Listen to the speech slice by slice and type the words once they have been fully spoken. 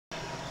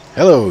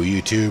Hello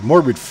YouTube,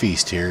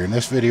 MorbidFeast here. In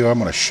this video I'm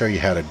going to show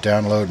you how to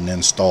download and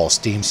install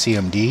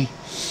SteamCMD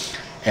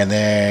and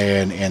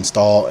then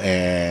install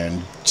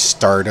and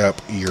start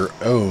up your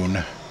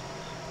own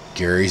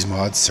Garry's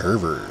Mod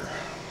server.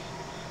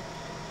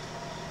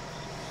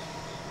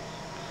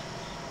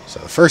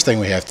 So the first thing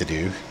we have to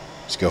do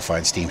is go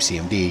find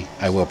SteamCMD.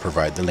 I will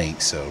provide the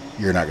link, so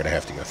you're not going to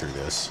have to go through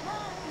this.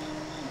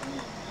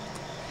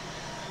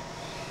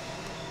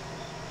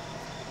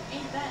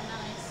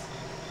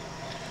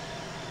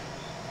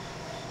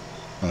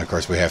 And of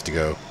course we have to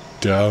go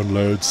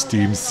download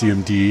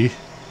SteamCMD.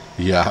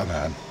 Yeah,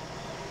 man.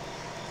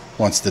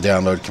 Once the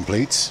download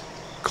completes,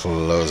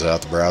 close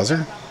out the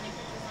browser.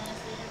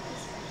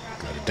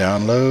 Go to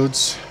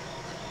downloads.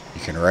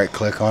 You can right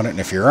click on it, and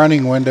if you're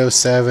running Windows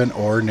 7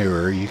 or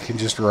newer, you can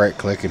just right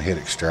click and hit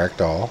extract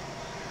all.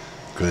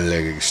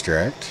 Click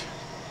extract.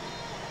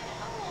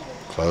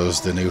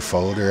 Close the new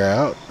folder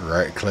out.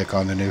 Right click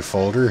on the new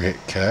folder, hit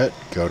cut,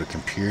 go to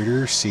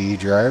computer, C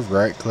drive,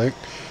 right click,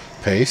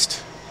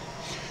 paste.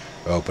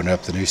 Open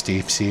up the new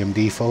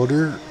SteamCMD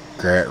folder,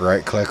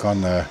 right click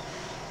on the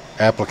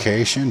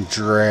application,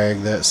 drag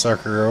that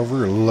sucker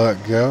over,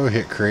 let go,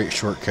 hit create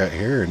shortcut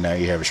here, and now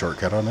you have a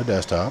shortcut on the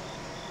desktop.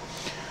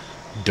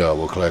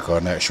 Double click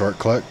on that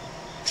shortcut,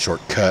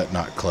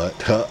 not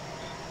clut,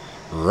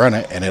 run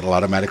it, and it'll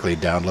automatically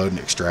download and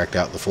extract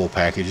out the full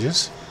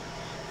packages.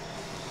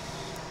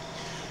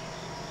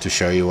 To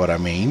show you what I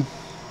mean,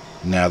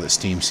 now that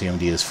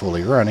SteamCMD is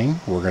fully running,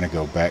 we're going to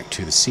go back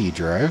to the C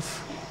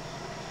drive.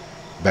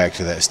 Back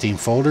to that Steam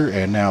folder,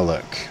 and now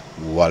look,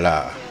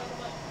 voila,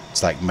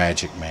 it's like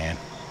magic, man.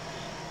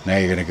 Now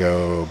you're going to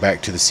go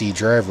back to the C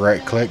drive,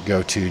 right click,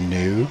 go to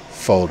new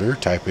folder,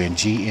 type in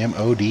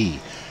GMOD.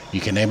 You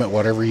can name it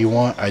whatever you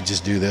want. I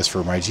just do this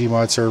for my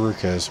GMOD server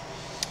because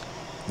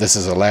this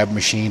is a lab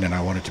machine and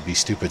I want it to be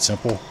stupid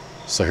simple.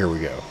 So here we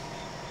go.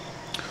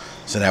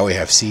 So now we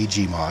have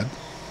GMOD.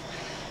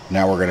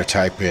 Now we're going to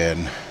type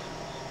in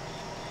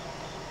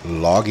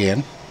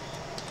login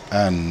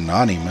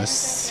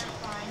anonymous.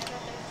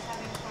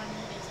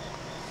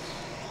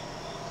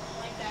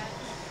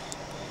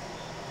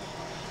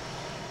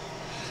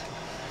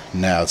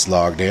 Now it's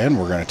logged in.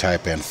 We're going to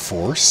type in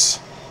force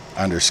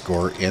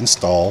underscore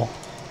install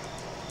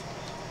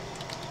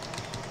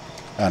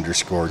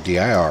underscore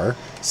dir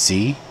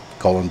c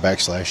colon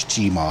backslash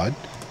gmod,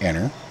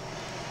 enter.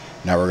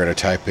 Now we're going to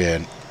type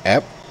in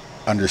app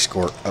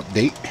underscore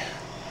update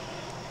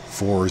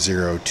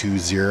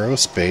 4020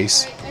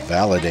 space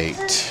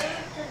validate.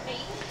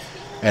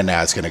 And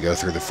now it's going to go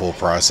through the full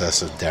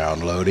process of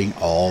downloading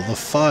all the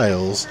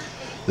files.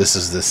 This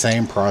is the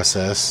same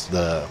process.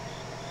 The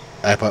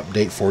app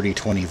update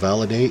 4020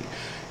 validate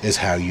is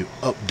how you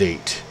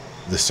update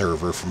the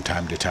server from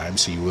time to time,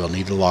 so you will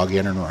need to log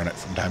in and run it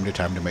from time to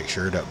time to make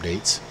sure it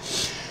updates.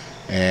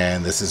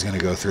 And this is going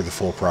to go through the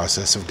full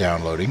process of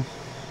downloading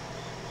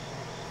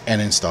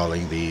and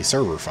installing the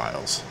server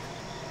files.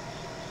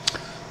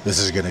 This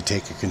is going to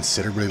take a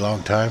considerably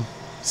long time,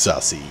 so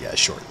I'll see you guys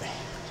shortly.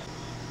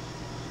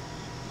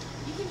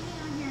 You can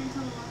hang on here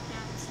until the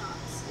lockdown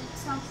stops. It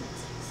stops at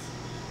 6.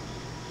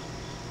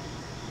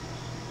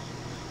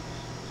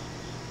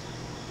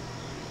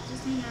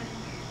 Just hang out in here.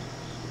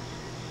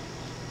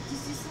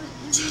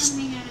 Just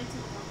hang out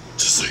until the lockdown.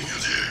 Just hang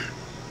out here.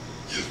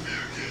 You'll be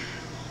okay.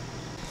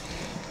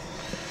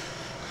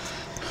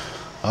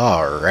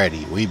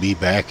 Alrighty, we be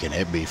back and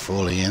it be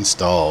fully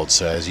installed.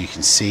 So as you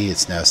can see,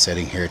 it's now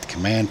sitting here at the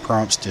command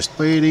prompts, just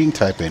waiting.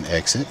 Type in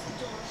exit.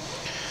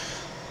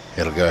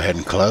 It'll go ahead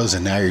and close,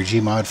 and now your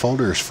GMOD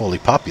folder is fully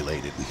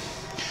populated.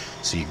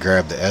 So you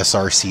grab the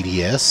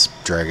srcds,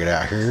 drag it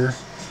out here.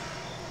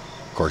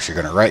 Of course, you're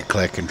going to right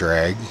click and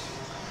drag,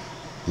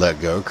 let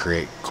go,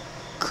 create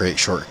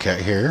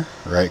shortcut here,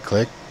 right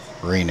click,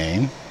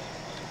 rename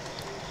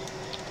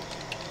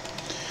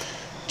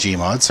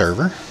GMOD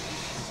server.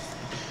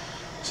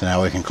 So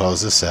now we can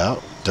close this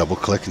out, double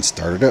click and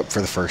start it up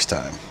for the first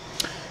time.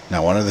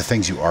 Now one of the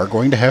things you are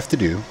going to have to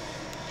do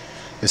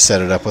is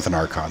set it up with an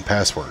Archon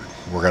password.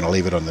 We're going to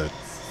leave it on the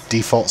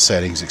default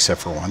settings except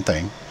for one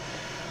thing.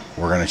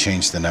 We're going to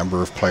change the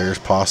number of players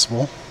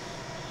possible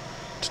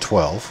to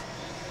 12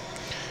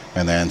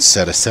 and then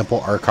set a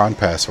simple Archon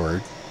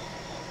password.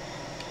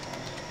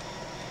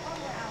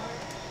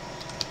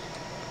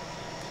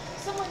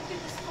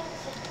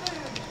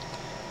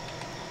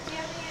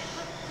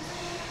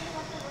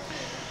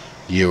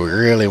 You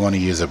really want to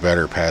use a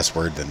better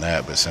password than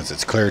that, but since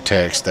it's clear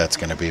text, that's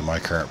going to be my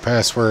current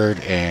password,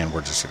 and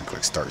we're just going to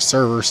click start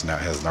server. So now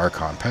it has an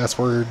Archon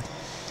password.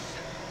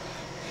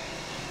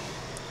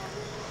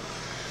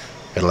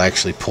 It'll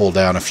actually pull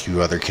down a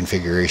few other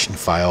configuration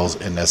files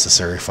and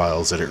necessary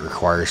files that it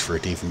requires for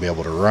it to even be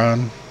able to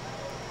run.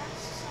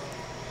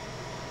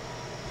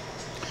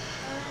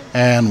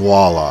 And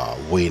voila,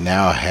 we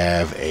now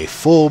have a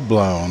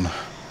full-blown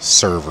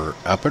server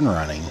up and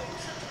running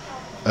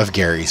of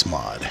Garry's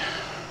Mod.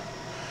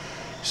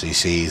 So you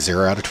see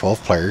 0 out of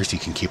 12 players. You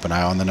can keep an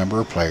eye on the number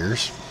of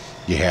players.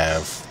 You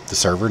have the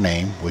server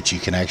name, which you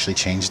can actually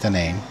change the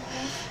name.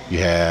 You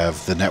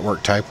have the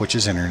network type, which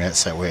is internet,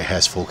 so that way it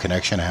has full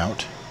connection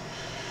out.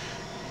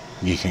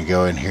 You can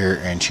go in here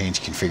and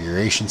change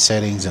configuration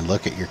settings and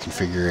look at your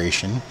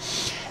configuration.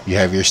 You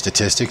have your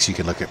statistics. You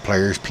can look at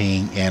players,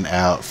 ping, in,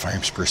 out,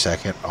 frames per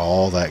second,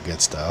 all that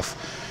good stuff.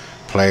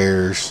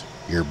 Players,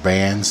 your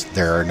bans.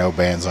 There are no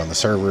bans on the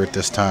server at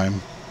this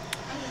time.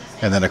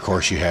 And then of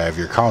course you have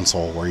your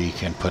console where you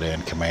can put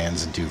in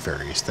commands and do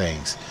various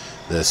things.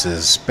 This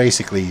is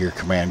basically your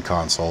command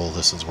console.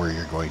 This is where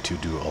you're going to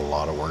do a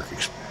lot of work,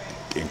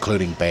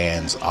 including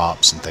bans,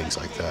 ops, and things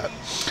like that.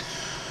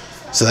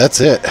 So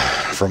that's it.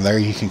 From there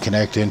you can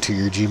connect into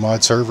your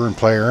GMOD server and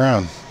play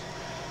around.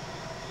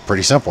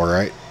 Pretty simple,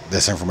 right?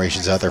 This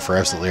information's out there for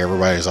absolutely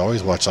everybody. As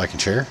always, watch, like,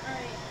 and share.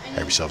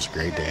 Have yourselves a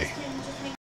great day.